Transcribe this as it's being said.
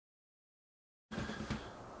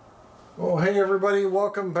Well, hey everybody,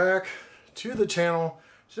 welcome back to the channel.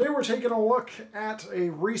 Today we're taking a look at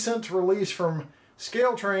a recent release from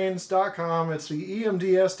scaletrains.com. It's the EMD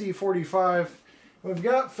SD45. We've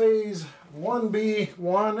got phase 1B,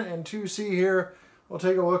 1 and 2C here. We'll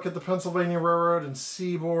take a look at the Pennsylvania Railroad and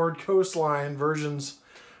Seaboard Coastline versions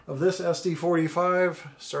of this SD45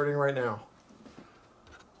 starting right now.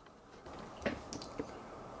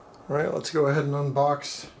 Alright, let's go ahead and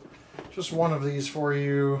unbox just one of these for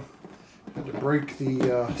you. Had to break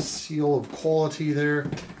the seal of quality there.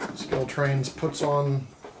 Scaletrains puts on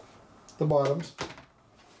the bottoms.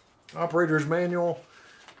 Operator's manual,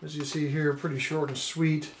 as you see here, pretty short and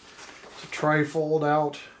sweet. It's a tri-fold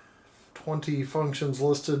out, 20 functions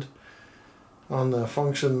listed on the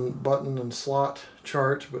function button and slot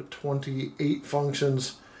chart, but 28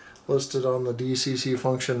 functions listed on the DCC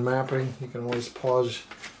function mapping. You can always pause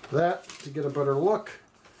that to get a better look.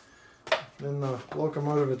 Then the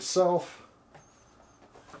locomotive itself.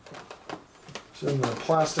 It's in the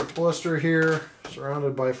plastic blister here,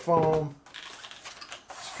 surrounded by foam.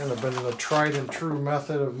 It's kind of been the tried and true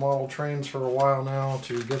method of model trains for a while now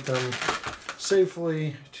to get them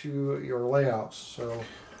safely to your layouts. So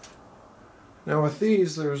now with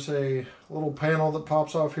these, there's a little panel that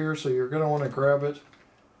pops off here, so you're going to want to grab it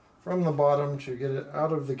from the bottom to get it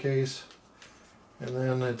out of the case, and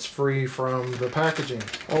then it's free from the packaging.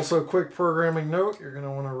 Also, quick programming note, you're going to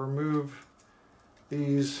want to remove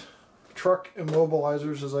these truck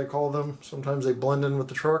immobilizers, as I call them. Sometimes they blend in with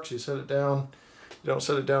the trucks. You set it down, you don't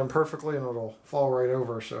set it down perfectly and it'll fall right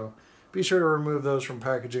over, so be sure to remove those from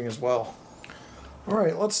packaging as well.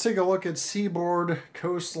 Alright, let's take a look at Seaboard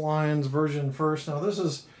Coastlines version first. Now this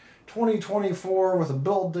is 2024 with a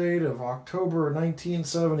build date of October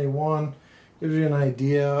 1971. Gives you an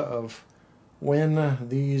idea of when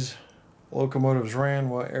these locomotives ran,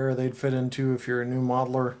 what era they'd fit into if you're a new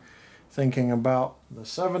modeler thinking about the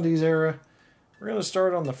 70s era. We're going to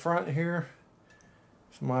start on the front here.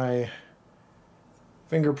 It's my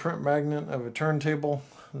fingerprint magnet of a turntable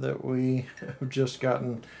that we have just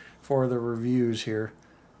gotten for the reviews here.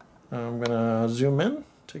 I'm going to zoom in,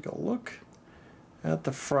 take a look at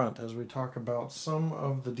the front as we talk about some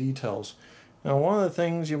of the details. Now, one of the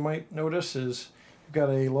things you might notice is you've got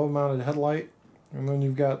a low mounted headlight, and then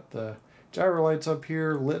you've got the gyro lights up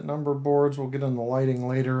here, lit number boards. We'll get into the lighting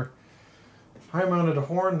later. High mounted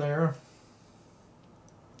horn there.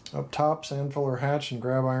 Up top, sand filler hatch and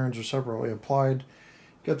grab irons are separately applied.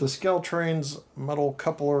 Got the Scaletrains metal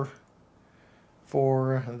coupler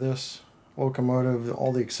for this locomotive.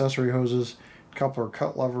 All the accessory hoses. Coupler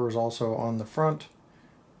cut lever is also on the front.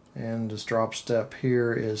 And this drop step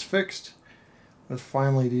here is fixed with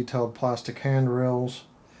finely detailed plastic handrails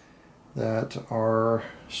that are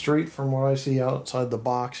straight from what I see outside the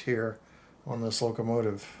box here on this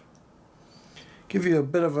locomotive. Give you a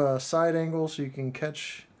bit of a side angle so you can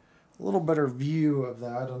catch a little better view of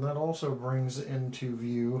that, and that also brings into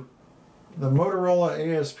view the Motorola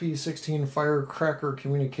ASP16 firecracker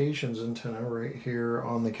communications antenna right here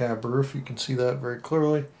on the cab roof. You can see that very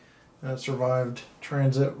clearly. That survived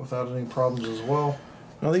transit without any problems as well.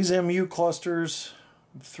 Now these MU clusters,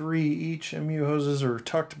 3 each MU hoses, are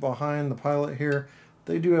tucked behind the pilot here.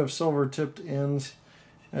 They do have silver tipped ends,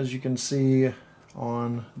 as you can see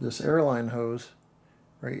on this airline hose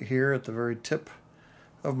right here at the very tip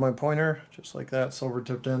of my pointer, just like that, silver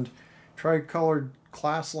tipped end. Tri-colored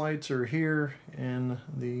class lights are here in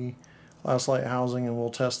the class light housing, and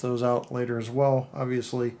we'll test those out later as well.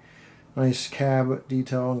 Obviously, nice cab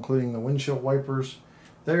detail, including the windshield wipers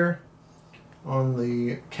there. On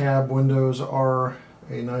the cab windows are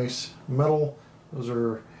a nice metal.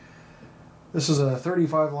 This is a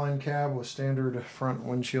 35 line cab with standard front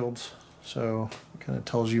windshields, so it kind of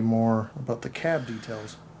tells you more about the cab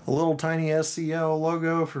details. A little tiny SCL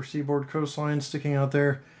logo for Seaboard Coastline sticking out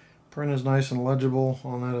there. Print is nice and legible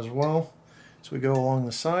on that as well. So we go along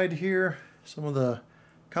the side here. Some of the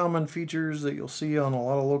common features that you'll see on a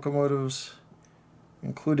lot of locomotives,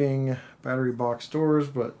 including battery box doors,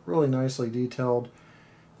 but really nicely detailed.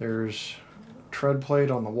 There's tread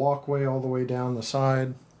plate on the walkway all the way down the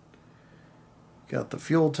side. Got the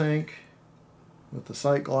fuel tank with the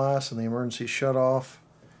sight glass and the emergency shutoff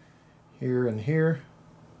here and here.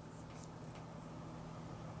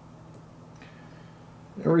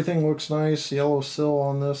 Everything looks nice. Yellow sill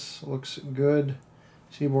on this looks good.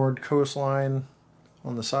 Seaboard Coastline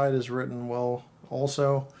on the side is written well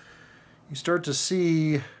also. You start to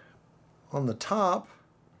see on the top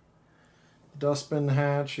dustbin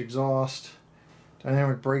hatch, exhaust,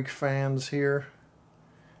 dynamic brake fans here.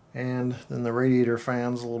 And then the radiator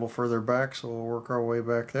fans a little further back, so we'll work our way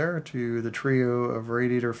back there to the trio of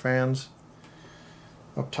radiator fans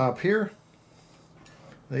up top here.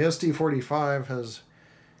 The SD45 has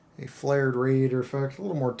a flared radiator effect, a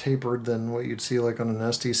little more tapered than what you'd see like on an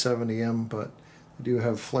SD70M, but they do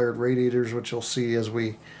have flared radiators, which you'll see as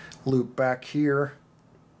we loop back here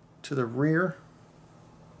to the rear.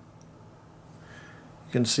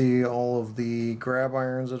 You can see all of the grab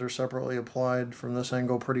irons that are separately applied from this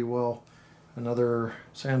angle pretty well. Another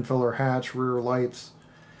sand filler hatch, rear lights,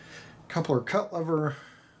 coupler cut lever,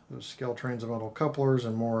 those scale trains of metal couplers,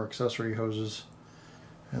 and more accessory hoses.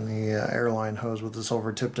 And the airline hose with the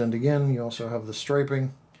silver tipped end again. You also have the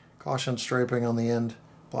striping, caution striping on the end,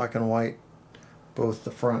 black and white, both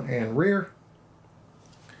the front and rear.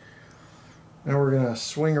 Now we're going to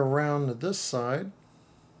swing around to this side.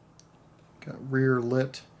 Got rear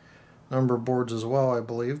lit number boards as well, I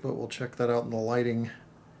believe, but we'll check that out in the lighting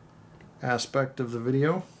aspect of the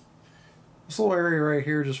video. This little area right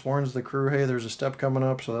here just warns the crew, hey, there's a step coming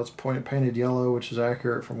up, so that's painted yellow, which is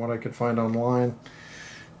accurate from what I could find online.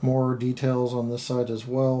 More details on this side as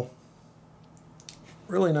well.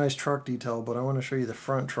 Really nice truck detail, but I want to show you the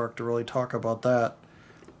front truck to really talk about that.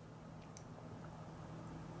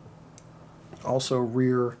 Also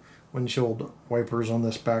rear windshield wipers on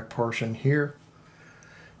this back portion here.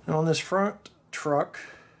 Now on this front truck,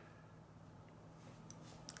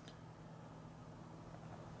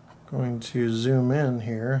 going to zoom in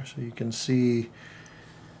here so you can see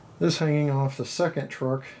this hanging off the second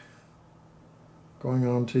truck. Going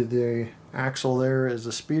on to the axle there is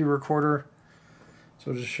the speed recorder.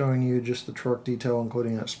 So just showing you just the truck detail,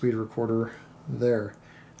 including that speed recorder there.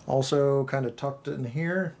 Also kind of tucked in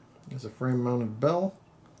here is a frame mounted bell.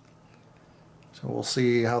 So we'll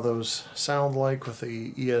see how those sound like with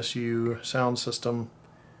the ESU sound system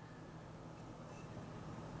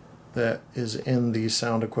that is in these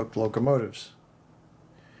sound equipped locomotives.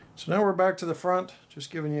 So now we're back to the front,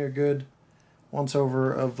 just giving you a good once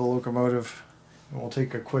over of the locomotive. And we'll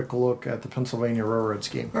take a quick look at the Pennsylvania Railroad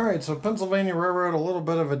scheme. Alright, so Pennsylvania Railroad, a little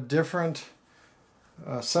bit of a different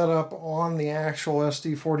setup on the actual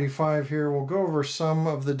SD45 here. We'll go over some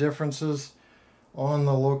of the differences on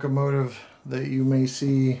the locomotive that you may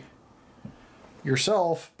see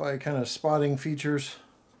yourself by kind of spotting features.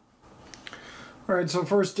 Alright, so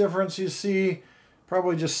first difference you see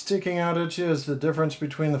probably just sticking out at you is the difference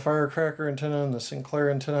between the firecracker antenna and the Sinclair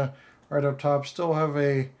antenna right up top. Still have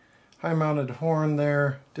a high mounted horn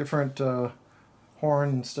there, different horn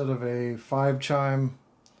instead of a 5 chime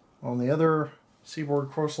on the other Seaboard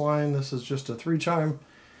Coastline. This is just a 3 chime.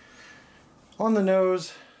 On the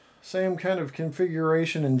nose, same kind of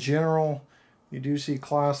configuration in general. You do see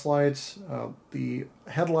class lights. The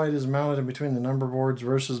headlight is mounted in between the number boards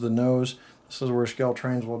versus the nose. This is where scale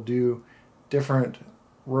trains will do different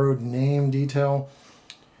road name detail.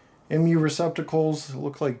 MU receptacles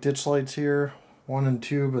look like ditch lights here, 1 and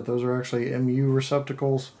 2, but those are actually MU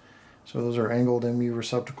receptacles. So those are angled MU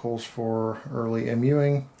receptacles for early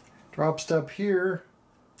MUing. Drop step here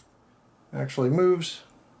actually moves.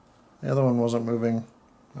 The other one wasn't moving.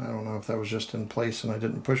 I don't know if that was just in place and I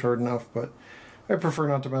didn't push hard enough, but I prefer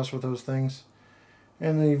not to mess with those things.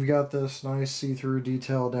 And then you've got this nice see-through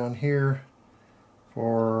detail down here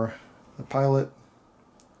for the pilot,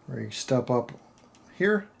 where you step up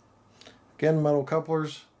here. Again, metal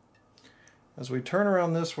couplers. As we turn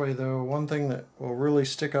around this way though, one thing that will really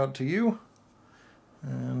stick out to you,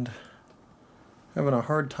 and having a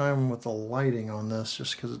hard time with the lighting on this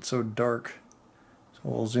just because it's so dark. So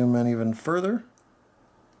we'll zoom in even further.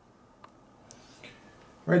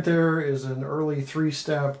 Right there is an early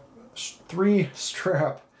three-strap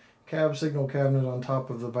cab signal cabinet on top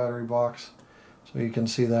of the battery box. So you can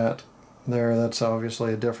see that there. That's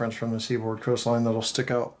obviously a difference from the Seaboard Coastline that'll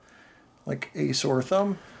stick out like a sore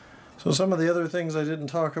thumb. So some of the other things I didn't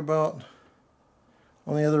talk about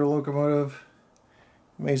on the other locomotive,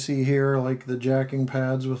 you may see here like the jacking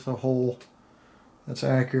pads with a hole that's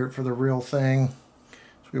accurate for the real thing.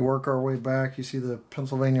 As we work our way back, you see the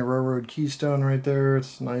Pennsylvania Railroad keystone right there.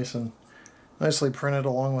 It's nice and nicely printed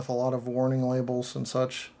along with a lot of warning labels and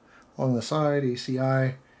such along the side.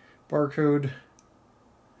 ACI barcode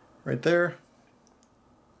right there.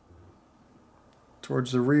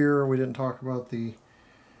 Towards the rear, we didn't talk about the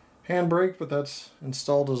handbrake, but that's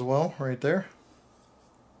installed as well right there.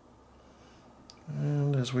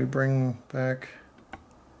 And as we bring back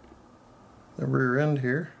the rear end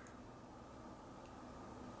here,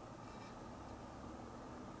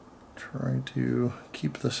 try to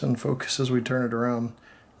keep this in focus as we turn it around.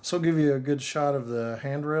 This will give you a good shot of the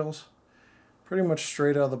handrails. Pretty much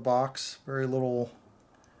straight out of the box, very little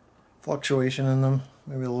fluctuation in them.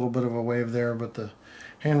 Maybe a little bit of a wave there, but the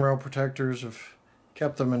handrail protectors have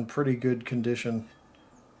kept them in pretty good condition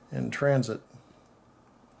in transit.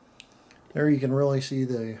 There you can really see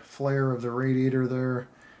the flare of the radiator there,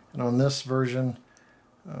 and on this version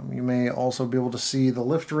you may also be able to see the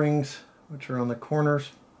lift rings, which are on the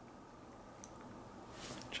corners.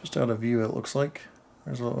 Just out of view it looks like.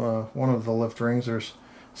 There's one of the lift rings. There's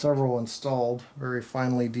several installed, very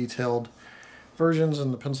finely detailed versions,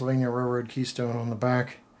 and the Pennsylvania Railroad keystone on the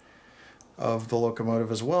back of the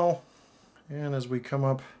locomotive as well. And as we come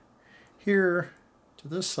up here to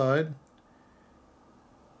this side,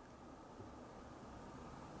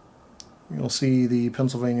 you'll see the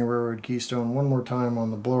Pennsylvania Railroad keystone one more time on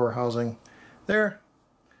the blower housing there,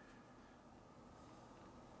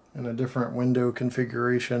 and a different window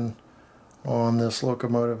configuration on this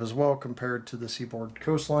locomotive as well compared to the Seaboard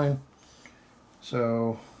Coastline.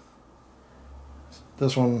 So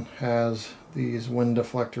this one has these wind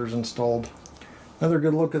deflectors installed. Another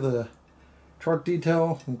good look at the truck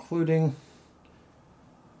detail, including,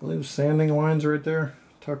 I believe, sanding lines right there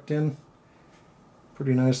tucked in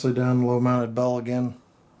pretty nicely down. Low mounted bell again.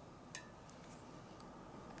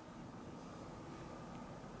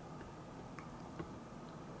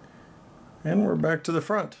 And we're back to the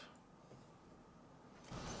front.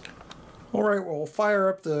 Alright, we'll fire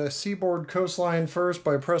up the Seaboard Coastline first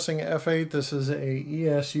by pressing F8. This is a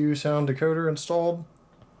ESU sound decoder installed.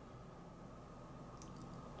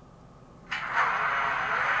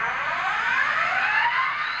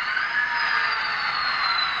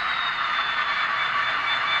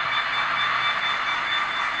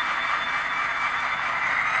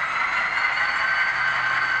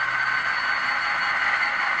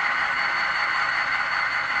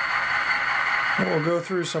 We'll go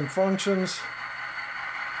through some functions.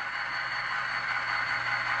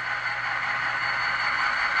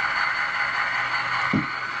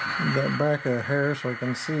 Move that back a hair so I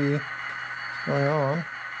can see what's going on. Make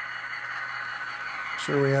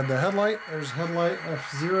sure we had the headlight. There's headlight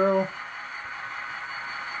F0.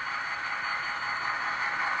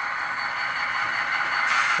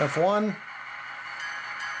 F1.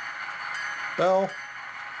 Bell.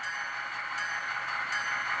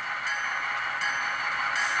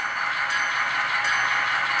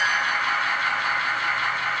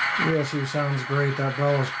 ESU sounds great. That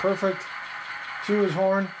bell is perfect. To his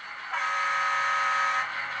horn.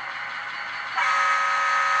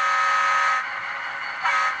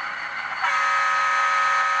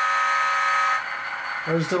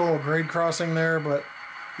 I just did a little grade crossing there, but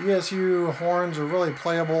ESU horns are really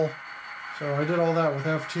playable. So I did all that with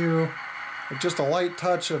F2. With just a light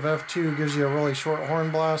touch of F2 gives you a really short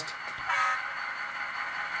horn blast.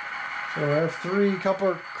 So F3,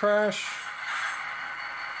 coupler crash.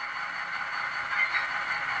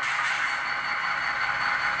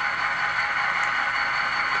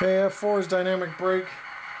 Okay, F4 is dynamic brake.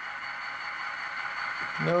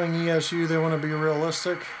 Knowing ESU, they want to be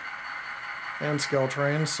realistic and scale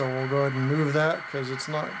trains, so we'll go ahead and move that because it's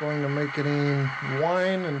not going to make any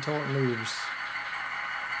whine until it moves.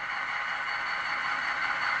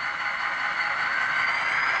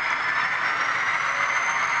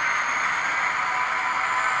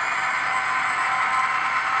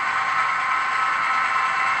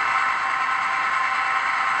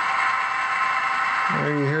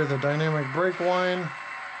 There you hear the dynamic brake whine.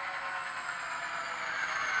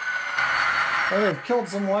 I've killed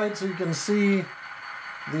some light so you can see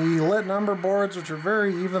the lit number boards, which are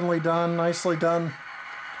very evenly done, nicely done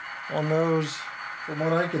on those from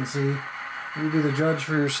what I can see. You be the judge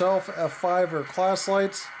for yourself. F5 are class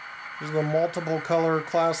lights. These are the multiple color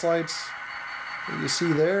class lights that you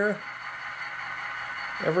see there.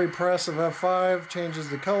 Every press of F5 changes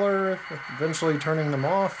the color, eventually turning them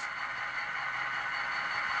off.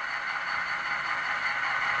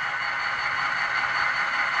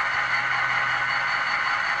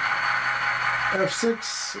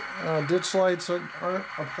 F6 ditch lights aren't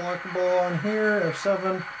applicable on here.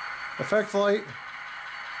 F7 effect light.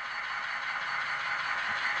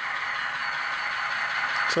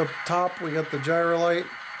 So up top we got the gyro light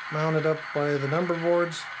mounted up by the number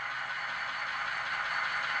boards.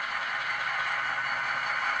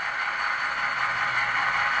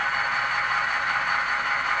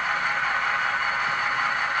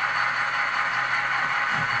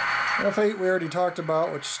 F8 we already talked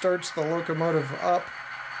about, which starts the locomotive up.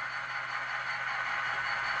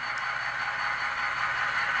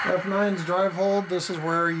 F9's drive hold. This is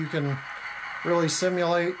where you can really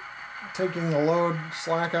simulate taking the load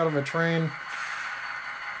slack out of a train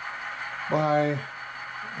by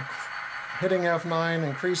hitting F9,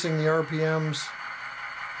 increasing the RPMs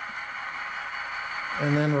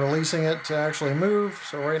and then releasing it to actually move.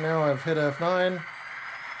 So right now I've hit F9.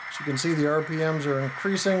 So you can see the RPMs are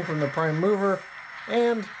increasing from the prime mover,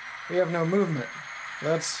 and we have no movement.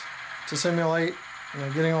 That's to simulate,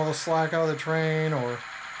 getting all the slack out of the train, or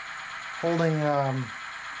holding a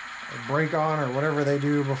brake on, or whatever they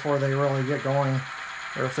do before they really get going,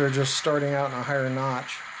 or if they're just starting out in a higher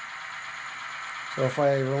notch. So if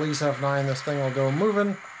I release F9, this thing will go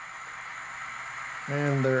moving,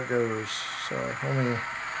 and there it goes. So let me go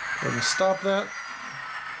ahead and stop that.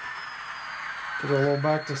 Get it a little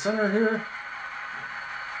back to center here.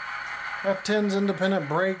 F10's independent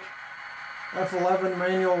brake, F11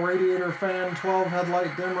 manual radiator fan, 12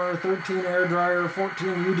 headlight dimmer, 13 air dryer, 14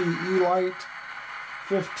 UDE light,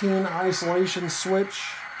 15 isolation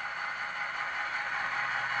switch.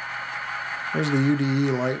 Here's the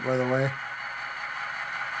UDE light, by the way,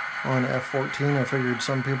 on F14. I figured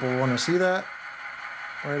some people want to see that.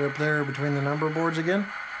 Right up there between the number boards again.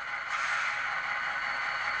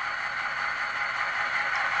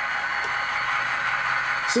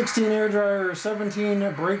 "16 air dryer, 17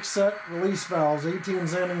 brake set release valves, 18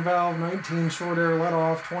 sanding valve, 19 short air let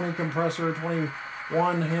off, 20 compressor,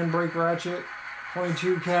 21 handbrake ratchet,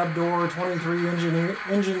 22 cab door, 23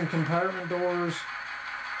 engine compartment doors."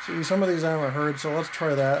 See, some of these I haven't heard, so let's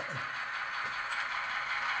try that.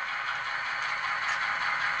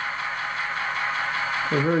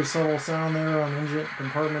 A very subtle sound there on engine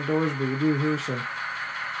compartment doors, but you do hear some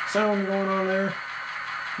sound going on there.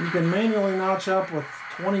 You can manually notch up with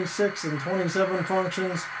 26 and 27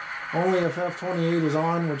 functions, only if F28 is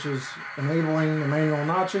on, which is enabling the manual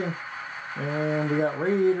notching. And we got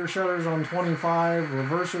radiator shutters on 25,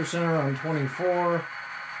 reverser center on 24,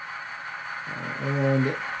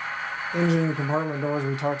 and engine compartment doors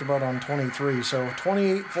we talked about on 23. So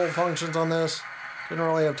 28 full functions on this. Didn't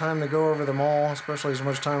really have time to go over them all, especially as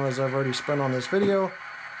much time as I've already spent on this video,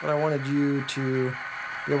 but I wanted you to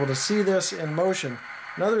be able to see this in motion.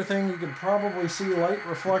 Another thing, you could probably see light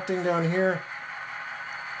reflecting down here.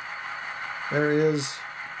 There is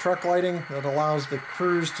truck lighting that allows the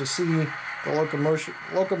crews to see the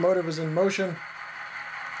locomotive is in motion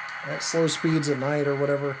at slow speeds at night or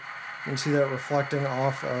whatever. You can see that reflecting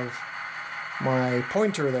off of my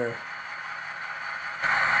pointer there.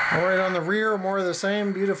 Alright, on the rear, more of the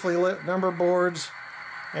same, beautifully lit number boards,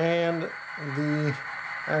 and the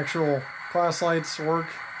actual class lights work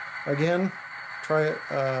again. Try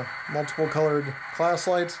multiple colored class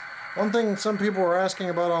lights. One thing some people were asking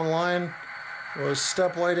about online was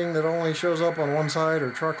step lighting that only shows up on one side,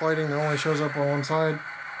 or truck lighting that only shows up on one side.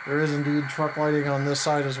 There is indeed truck lighting on this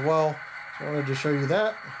side as well, so I wanted to show you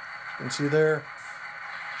that. You can see there,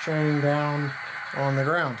 shining down on the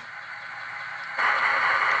ground.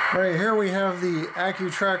 Right here we have the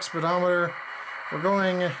AccuTrack speedometer. We're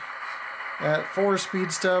going at 4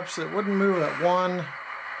 speed steps. It wouldn't move at 1.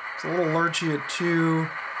 It's a little lurchy at 2.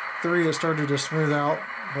 3 it started to smooth out,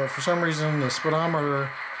 but for some reason the speedometer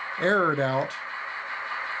errored out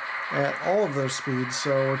at all of those speeds.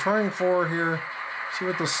 So we're trying 4 here. See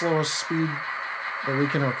what the slowest speed that we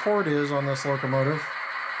can record is on this locomotive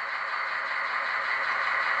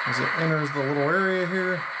as it enters the little area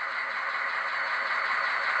here.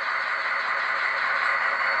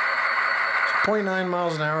 0.9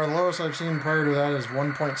 miles an hour. The lowest I've seen prior to that is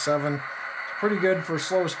 1.7. It's pretty good for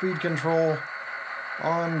slow speed control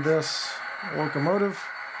on this locomotive.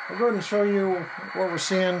 I'll go ahead and show you what we're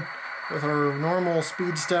seeing with our normal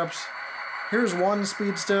speed steps. Here's 1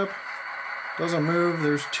 speed step. Doesn't move.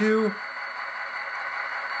 There's 2.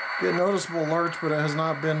 Get noticeable lurch, but it has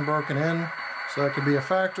not been broken in, so that could be a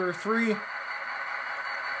factor. 3.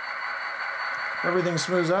 Everything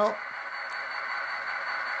smooths out.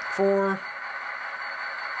 4.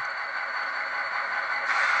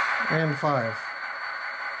 And 5.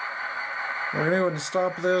 We're going to go ahead and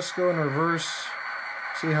stop this, go in reverse,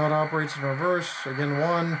 see how it operates in reverse. Again,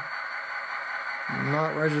 1,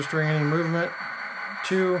 not registering any movement.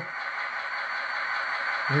 2,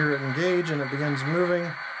 hear it engage and it begins moving.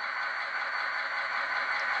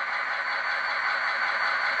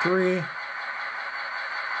 3,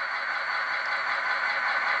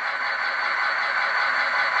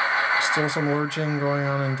 still some lurching going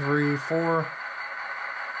on in 3, 4.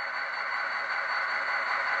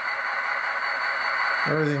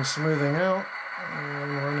 Everything's smoothing out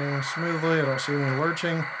and running smoothly. I don't see any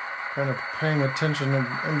lurching. Kind of paying attention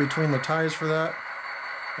in between the ties for that.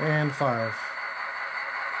 And 5.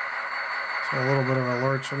 So a little bit of a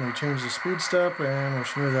lurch when we change the speed step, and we're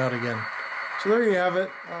smooth out again. So there you have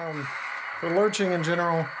it. For lurching in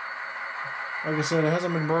general, like I said, it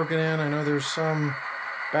hasn't been broken in. I know there's some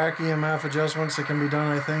back EMF adjustments that can be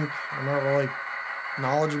done, I think. I'm not really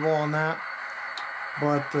knowledgeable on that.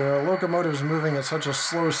 But the locomotive is moving at such a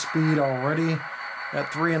slow speed already.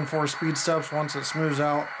 At 3 and 4 speed steps, once it smooths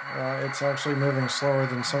out, it's actually moving slower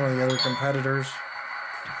than some of the other competitors.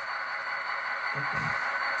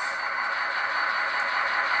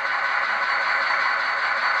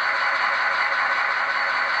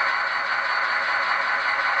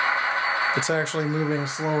 It's actually moving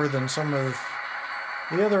slower than some of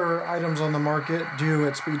the other items on the market do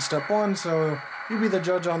at speed step 1, so you be the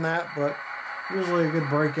judge on that, but usually a good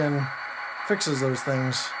break-in fixes those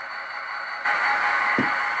things.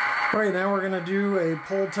 Right, now we're going to do a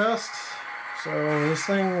pull test. So this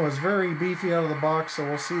thing was very beefy out of the box, so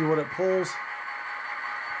we'll see what it pulls.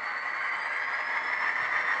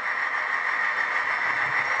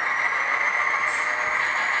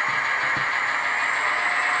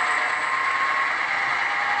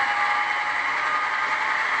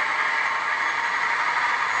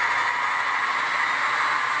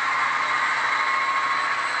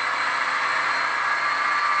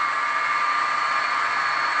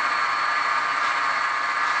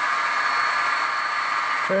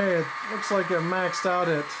 Okay, it looks like it maxed out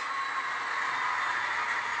at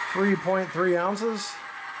 3.3 ounces.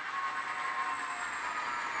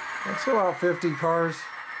 That's about 50 cars.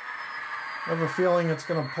 I have a feeling it's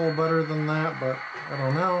going to pull better than that, but I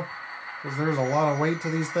don't know, because there's a lot of weight to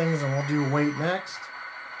these things, and we'll do weight next.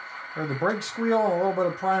 Heard the brake squeal, a little bit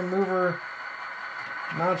of prime mover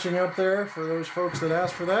notching up there for those folks that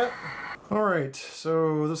asked for that. Alright,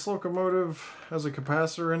 so this locomotive has a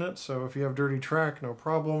capacitor in it, so if you have dirty track, no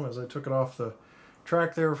problem. As I took it off the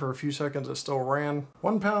track there for a few seconds, it still ran.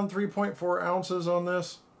 1 pound, 3.4 ounces on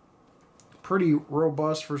this. Pretty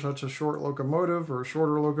robust for such a short locomotive, or a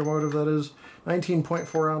shorter locomotive that is.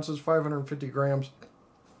 19.4 ounces, 550 grams.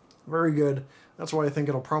 Very good. That's why I think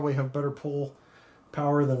it'll probably have better pull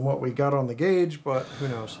power than what we got on the gauge, but who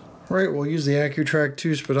knows. Alright, we'll use the AccuTrack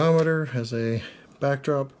 2 speedometer as a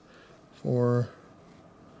backdrop for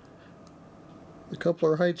the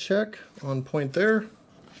coupler height check on point there.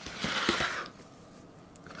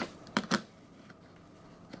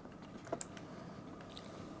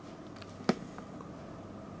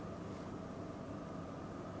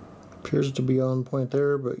 Appears to be on point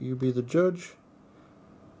there, but you be the judge.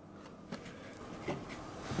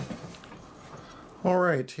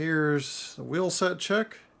 Alright, here's the wheel set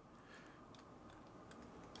check.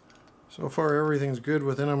 So far everything's good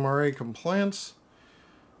with NMRA compliance,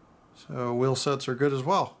 so wheel sets are good as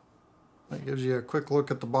well. That gives you a quick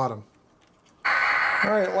look at the bottom.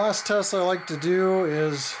 Alright, last test I like to do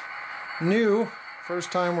is new.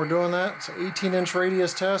 First time we're doing that. It's an 18-inch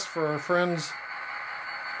radius test for our friends,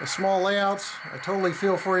 the small layouts. I totally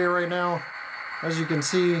feel for you right now. As you can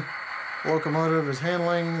see, the locomotive is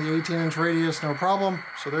handling the 18-inch radius no problem.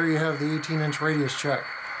 So there you have the 18-inch radius check.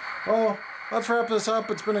 Well, let's wrap this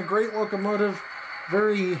up. It's been a great locomotive,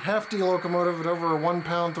 very hefty locomotive at over 1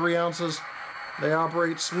 pound, 3 ounces. They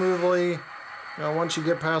operate smoothly. Once you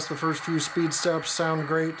get past the first few speed steps, sound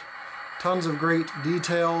great. Tons of great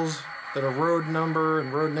details that are road number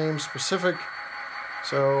and road name specific.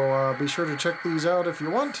 So be sure to check these out if you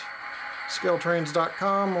want.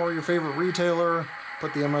 Scaletrains.com or your favorite retailer.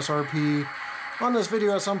 Put the MSRP on this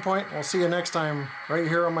video at some point. We'll see you next time right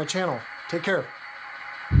here on my channel. Take care.